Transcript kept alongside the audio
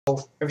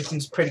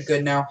everything's pretty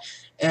good now.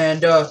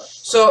 And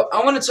so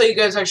I want to tell you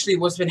guys actually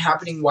what's been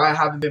happening, why I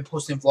haven't been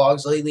posting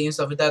vlogs lately and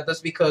stuff like that.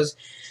 That's because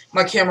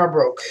my camera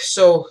broke.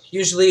 So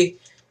usually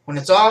when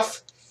it's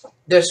off,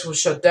 this will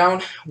shut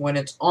down. When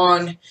it's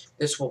on,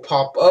 this will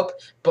pop up,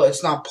 but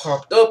it's not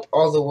popped up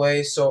all the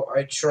way. So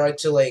I tried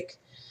to like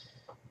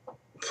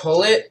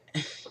pull it,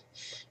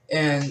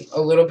 and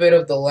a little bit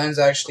of the lens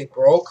actually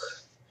broke.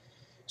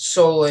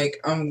 So like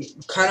I'm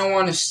kind of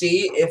want to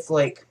see if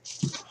like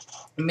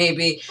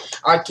maybe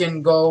I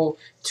can go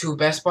to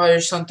Best Buy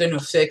or something to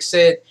fix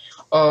it.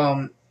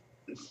 Or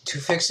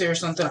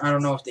something. I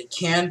don't know if they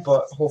can,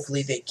 but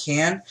hopefully they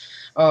can.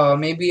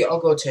 Maybe I'll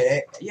go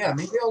today. Yeah,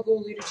 maybe I'll go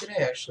later today,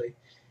 actually.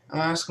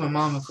 I'll ask my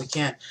mom if we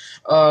can.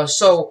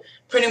 So,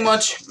 pretty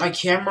much, my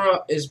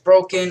camera is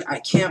broken. I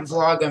can't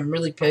vlog. I'm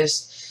really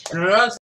pissed. And another